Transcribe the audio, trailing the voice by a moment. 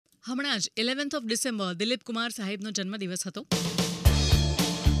હમણાં જ 11th of December Dilip Kumar સાહેબનો જન્મદિવસ હતો.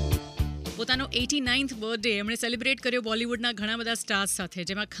 પોતાનો 89th બર્થડે એમણે સેલિબ્રેટ કર્યો બોલિવૂડના ઘણા બધા સ્ટાર્સ સાથે,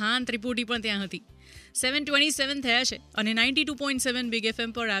 જેમાં ખાન ત્રિપુટી પણ ત્યાં હતી. 727 થયા છે અને 92.7 બિગ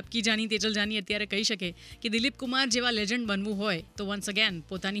FM પર આપકી જાની તેજલ જાની અત્યારે કહી શકે કે દિલીપ કુમાર જેવા લેજન્ડ બનવું હોય તો વન્સ અગેન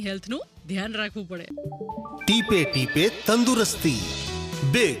પોતાની હેલ્થનું ધ્યાન રાખવું પડે. ટીપે ટીપે તંદુરસ્તી.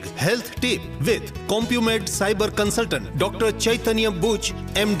 Big health tip with Compumed cyber consultant doctor Chaitanya Buch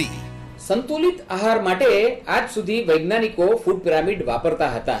MD. સંતુલિત આહાર માટે આજ સુધી વૈજ્ઞાનિકો ફૂડ પિરામિડ વાપરતા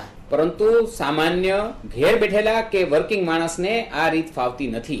હતા, પરંતુ સામાન્ય ઘેર બેઠેલા કે વર્કિંગ માણસને આ રીત ફાવતી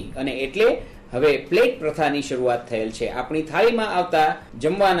નથી અને એટલે હવે પ્લેટ પ્રથાની શરૂઆત થયેલ છે. આપણી થાળીમાં આવતા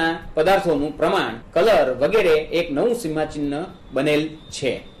જમવાના પદાર્થોનું પ્રમાણ, કલર વગેરે એક નવું સીમાચિહ્ન બનેલ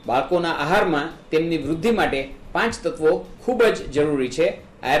છે. બાળકોના આહારમાં તેમની વૃદ્ધિ માટે 5 તત્વો ખૂબ જ જરૂરી છે: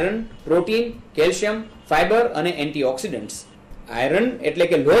 આયરન, પ્રોટીન, કેલ્શિયમ, ફાઇબર અને એન્ટીઓક્સિડન્ટ્સ. આયરન એટલે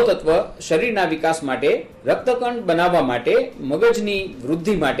કે લોહ તત્વ શરીરના વિકાસ માટે, રક્તકણ બનાવવા માટે, મગજની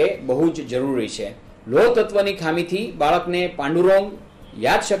વૃદ્ધિ માટે બહુ જ જરૂરી છે. લોહ તત્વની ખામીથી બાળકને પાંડુરોગ,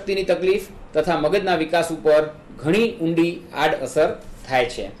 યાદશક્તિની તકલીફ તથા મગજના વિકાસ ઉપર ઘણી ઊંડી આડઅસર થાય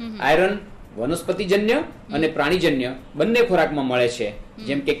છે. આયરન વનસ્પતિજન્ય અને પ્રાણીજન્ય બંને ખોરાકમાં મળે છે,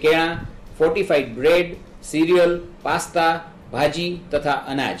 જેમ કે કેળા, ફોર્ટિફાઈડ બ્રેડ, સિરિયલ, પાસ્તા, ભાજી તથા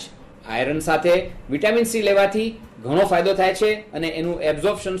અનાજ. આયરન સાથે વિટામિન સી લેવાથી ઘણો ફાયદો થાય છે અને એનું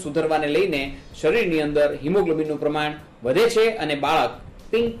એબ્ઝોર્પ્શન સુધરવાને લઈને શરીરની અંદર હિમોગ્લોબિનનું પ્રમાણ વધે છે અને બાળક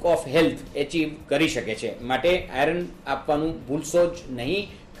પિંક ઓફ હેલ્થ એચીવ કરી શકે છે. માટે આયરન આપવાનું ભૂલશો જ નહીં,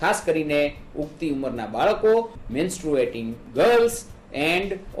 ખાસ કરીને ઉગતી ઉંમરના બાળકો, મેન્સ્ટ્રુએટિંગ girls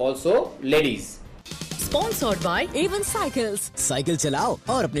and also ladies. Sponsored by A1 cycles. Cycle चलाओ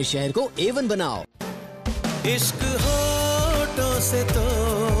और अपने शहर को A1 बनाओ. इश्क होठों से तो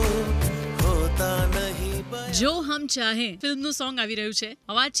होता नहीं. જો હમ ચાહે ફિલ્મનું સોંગ આવી રહ્યું છે.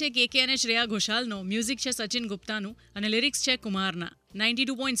 અવાજ છે KK અને શ્રેયા ઘોષાલનો, મ્યુઝિક છે સચિન ગુપ્તાનું અને લિરિક્સ છે કુમારના.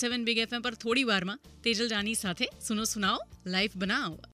 92.7 બિગ FM પર થોડી વારમાં તેજલ જાની સાથે સુનો સુનાઓ, લાઈફ બનાઓ.